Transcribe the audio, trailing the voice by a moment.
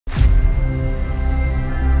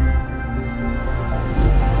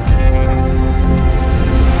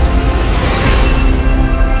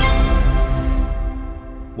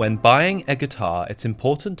When buying a guitar, it's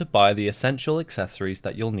important to buy the essential accessories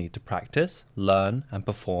that you'll need to practice, learn, and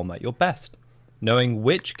perform at your best. Knowing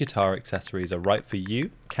which guitar accessories are right for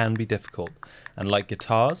you can be difficult, and like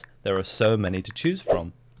guitars, there are so many to choose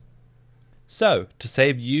from. So, to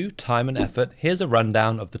save you time and effort, here's a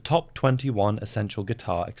rundown of the top 21 essential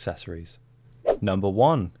guitar accessories. Number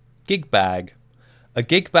 1. Gig bag. A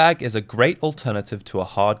gig bag is a great alternative to a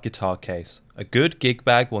hard guitar case. A good gig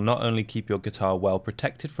bag will not only keep your guitar well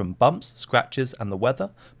protected from bumps, scratches, and the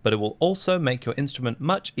weather, but it will also make your instrument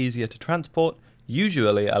much easier to transport,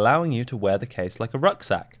 usually allowing you to wear the case like a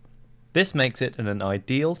rucksack. This makes it an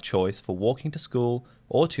ideal choice for walking to school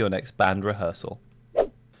or to your next band rehearsal.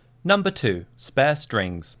 Number 2. Spare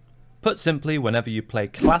strings. Put simply, whenever you play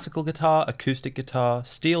classical guitar, acoustic guitar,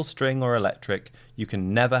 steel string or electric, you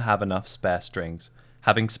can never have enough spare strings.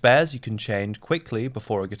 Having spares you can change quickly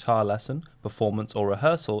before a guitar lesson, performance or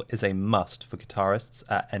rehearsal is a must for guitarists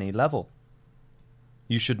at any level.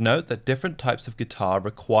 You should note that different types of guitar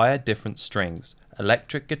require different strings.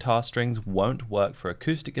 Electric guitar strings won't work for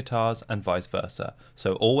acoustic guitars and vice versa,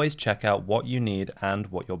 so always check out what you need and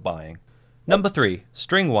what you're buying. Number 3.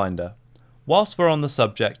 String winder. Whilst we're on the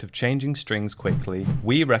subject of changing strings quickly,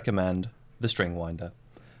 we recommend the string winder.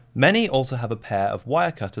 Many also have a pair of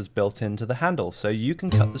wire cutters built into the handle, so you can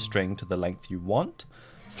cut the string to the length you want,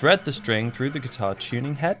 thread the string through the guitar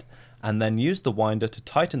tuning head, and then use the winder to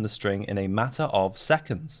tighten the string in a matter of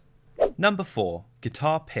seconds. Number 4.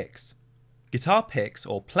 Guitar picks. Guitar picks,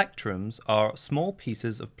 or plectrums, are small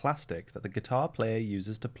pieces of plastic that the guitar player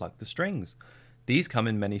uses to pluck the strings. These come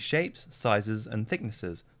in many shapes, sizes, and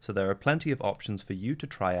thicknesses, so there are plenty of options for you to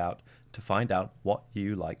try out to find out what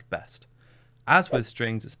you like best. As with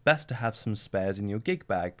strings, it's best to have some spares in your gig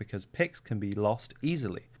bag because picks can be lost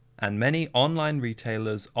easily, and many online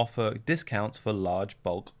retailers offer discounts for large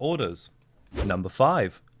bulk orders. Number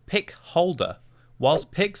 5. Pick holder.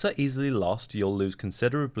 Whilst picks are easily lost, you'll lose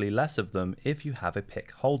considerably less of them if you have a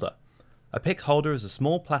pick holder. A pick holder is a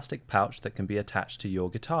small plastic pouch that can be attached to your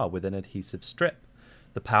guitar with an adhesive strip.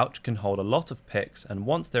 The pouch can hold a lot of picks, and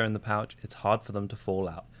once they're in the pouch, it's hard for them to fall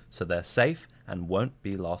out, so they're safe and won't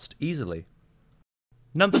be lost easily.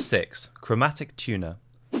 Number 6. Chromatic tuner.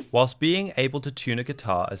 Whilst being able to tune a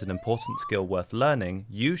guitar is an important skill worth learning,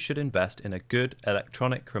 you should invest in a good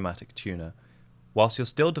electronic chromatic tuner. Whilst you're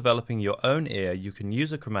still developing your own ear, you can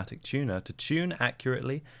use a chromatic tuner to tune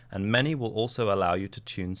accurately, and many will also allow you to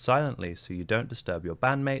tune silently so you don't disturb your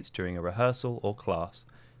bandmates during a rehearsal or class.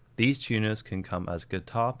 These tuners can come as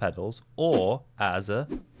guitar pedals or as a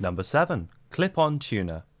Number 7. Clip-on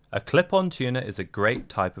tuner. A clip-on tuner is a great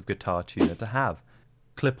type of guitar tuner to have.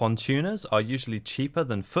 Clip-on tuners are usually cheaper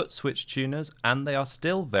than foot switch tuners, and they are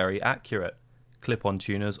still very accurate. Clip-on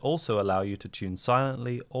tuners also allow you to tune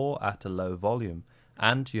silently or at a low volume,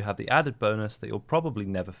 and you have the added bonus that you'll probably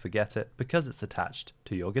never forget it because it's attached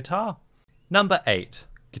to your guitar. Number 8.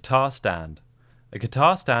 Guitar stand. A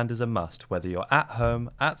guitar stand is a must whether you're at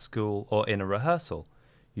home, at school, or in a rehearsal.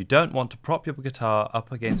 You don't want to prop your guitar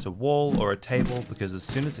up against a wall or a table because as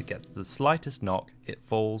soon as it gets the slightest knock, it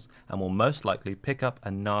falls and will most likely pick up a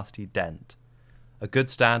nasty dent. A good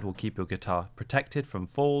stand will keep your guitar protected from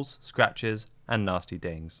falls, scratches, and nasty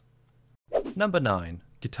dings. Number 9.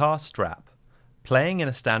 Guitar strap. Playing in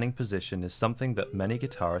a standing position is something that many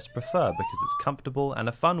guitarists prefer because it's comfortable and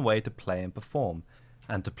a fun way to play and perform.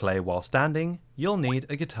 And to play while standing, you'll need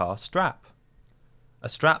a guitar strap. A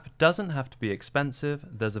strap doesn't have to be expensive,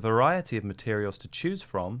 there's a variety of materials to choose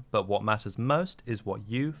from, but what matters most is what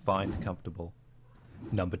you find comfortable.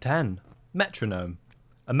 Number 10. Metronome.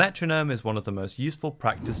 A metronome is one of the most useful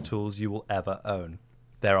practice tools you will ever own.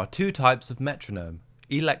 There are 2 types of metronome,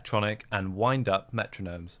 electronic and wind-up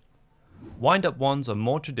metronomes. Wind-up ones are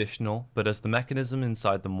more traditional, but as the mechanism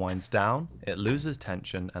inside them winds down, it loses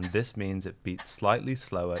tension, and this means it beats slightly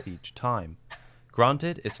slower each time.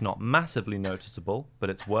 Granted, it's not massively noticeable, but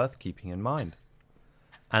it's worth keeping in mind.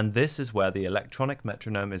 And this is where the electronic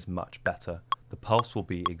metronome is much better. The pulse will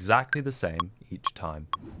be exactly the same each time.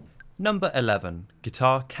 Number 11.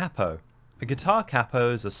 Guitar capo. A guitar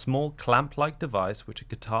capo is a small clamp-like device which a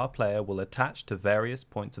guitar player will attach to various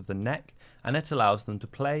points of the neck, and it allows them to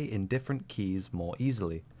play in different keys more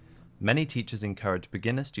easily. Many teachers encourage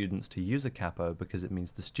beginner students to use a capo because it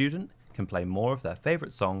means the student can play more of their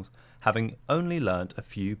favourite songs, having only learnt a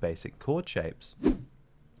few basic chord shapes.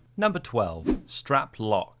 Number 12. Strap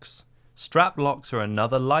locks. Strap locks are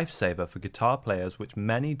another lifesaver for guitar players which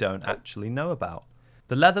many don't actually know about.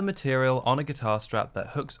 The leather material on a guitar strap that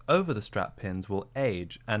hooks over the strap pins will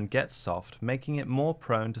age and get soft, making it more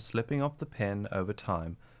prone to slipping off the pin over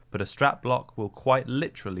time, but a strap lock will quite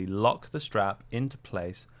literally lock the strap into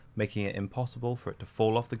place, making it impossible for it to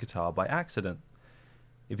fall off the guitar by accident.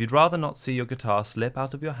 If you'd rather not see your guitar slip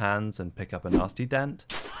out of your hands and pick up a nasty dent,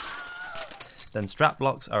 then strap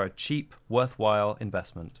blocks are a cheap, worthwhile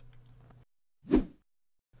investment.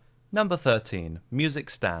 Number 13. Music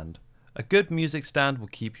stand. A good music stand will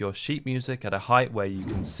keep your sheet music at a height where you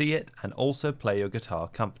can see it and also play your guitar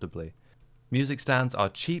comfortably. Music stands are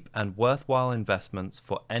cheap and worthwhile investments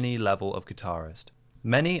for any level of guitarist.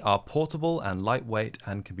 Many are portable and lightweight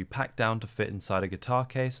and can be packed down to fit inside a guitar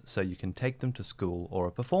case so you can take them to school or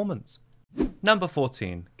a performance. Number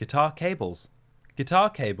 14. Guitar cables. Guitar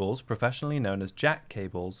cables, professionally known as jack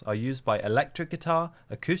cables, are used by electric guitar,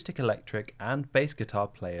 acoustic electric, and bass guitar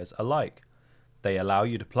players alike. They allow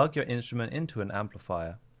you to plug your instrument into an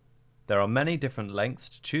amplifier. There are many different lengths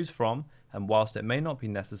to choose from, and whilst it may not be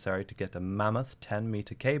necessary to get a mammoth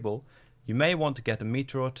 10-meter cable, you may want to get a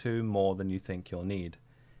meter or two more than you think you'll need.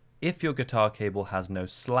 If your guitar cable has no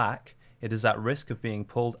slack, it is at risk of being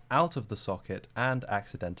pulled out of the socket and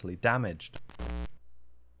accidentally damaged.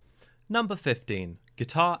 Number 15.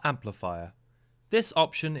 Guitar amplifier. This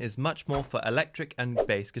option is much more for electric and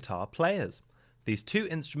bass guitar players. These two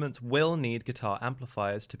instruments will need guitar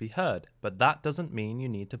amplifiers to be heard, but that doesn't mean you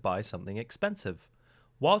need to buy something expensive.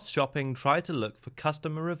 Whilst shopping, try to look for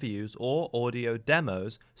customer reviews or audio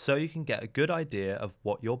demos so you can get a good idea of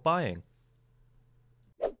what you're buying.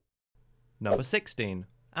 Number 16.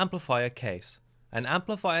 Amplifier case. An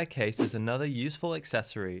amplifier case is another useful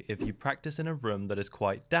accessory if you practice in a room that is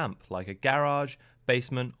quite damp, like a garage,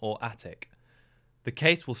 basement, or attic. The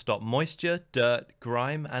case will stop moisture, dirt,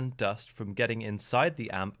 grime, and dust from getting inside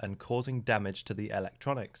the amp and causing damage to the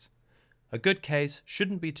electronics. A good case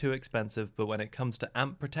shouldn't be too expensive, but when it comes to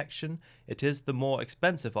amp protection, it is the more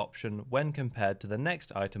expensive option when compared to the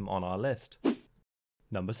next item on our list.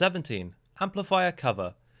 Number 17. Amplifier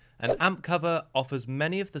cover. An amp cover offers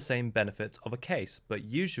many of the same benefits of a case, but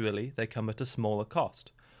usually they come at a smaller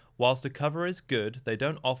cost. Whilst a cover is good, they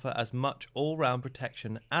don't offer as much all-round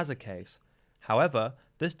protection as a case. However,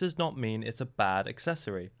 this does not mean it's a bad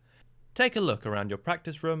accessory. Take a look around your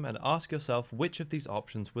practice room and ask yourself which of these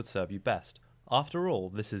options would serve you best. After all,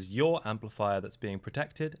 this is your amplifier that's being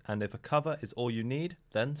protected, and if a cover is all you need,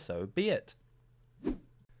 then so be it.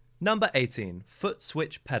 Number 18. Foot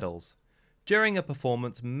switch pedals. During a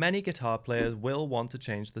performance, many guitar players will want to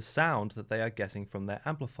change the sound that they are getting from their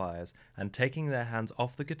amplifiers, and taking their hands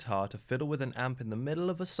off the guitar to fiddle with an amp in the middle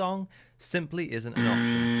of a song simply isn't an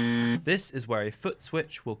option. This is where a foot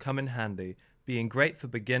switch will come in handy. Being great for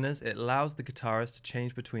beginners, it allows the guitarist to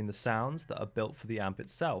change between the sounds that are built for the amp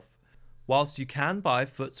itself. Whilst you can buy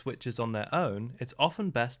foot switches on their own, it's often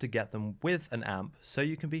best to get them with an amp so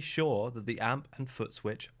you can be sure that the amp and foot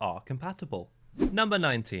switch are compatible. Number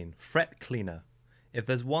 19. Fret cleaner. If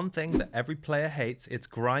there's one thing that every player hates, it's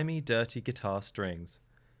grimy, dirty guitar strings.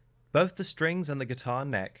 Both the strings and the guitar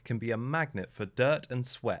neck can be a magnet for dirt and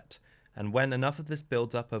sweat, and when enough of this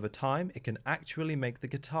builds up over time, it can actually make the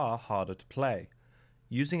guitar harder to play.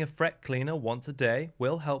 Using a fret cleaner once a day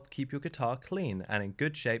will help keep your guitar clean and in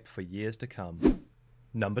good shape for years to come.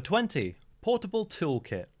 Number 20. Portable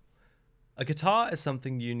toolkit. A guitar is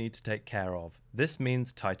something you need to take care of. This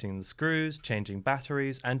means tightening the screws, changing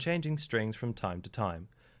batteries, and changing strings from time to time.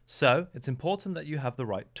 So, it's important that you have the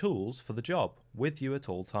right tools for the job with you at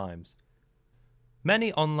all times.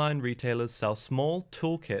 Many online retailers sell small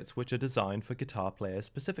toolkits which are designed for guitar players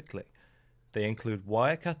specifically. They include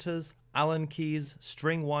wire cutters, Allen keys,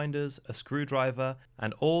 string winders, a screwdriver,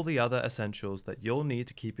 and all the other essentials that you'll need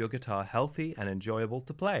to keep your guitar healthy and enjoyable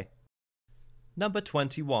to play. Number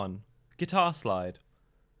 21. Guitar slide.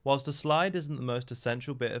 Whilst a slide isn't the most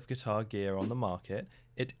essential bit of guitar gear on the market,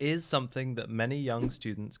 it is something that many young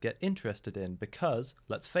students get interested in because,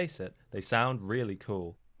 let's face it, they sound really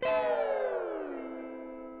cool.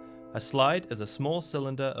 A slide is a small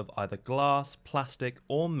cylinder of either glass, plastic,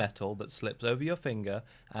 or metal that slips over your finger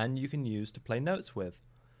and you can use to play notes with.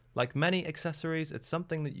 Like many accessories, it's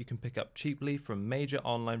something that you can pick up cheaply from major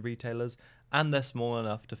online retailers, and they're small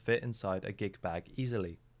enough to fit inside a gig bag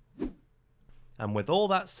easily. And with all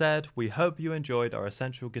that said, we hope you enjoyed our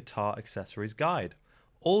essential guitar accessories guide.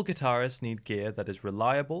 All guitarists need gear that is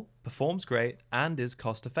reliable, performs great, and is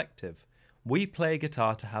cost effective. We play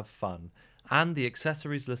guitar to have fun, and the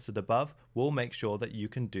accessories listed above will make sure that you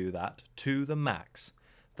can do that to the max.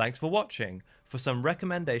 Thanks for watching. For some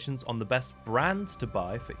recommendations on the best brands to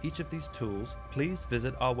buy for each of these tools, please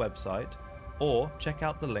visit our website or check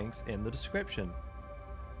out the links in the description.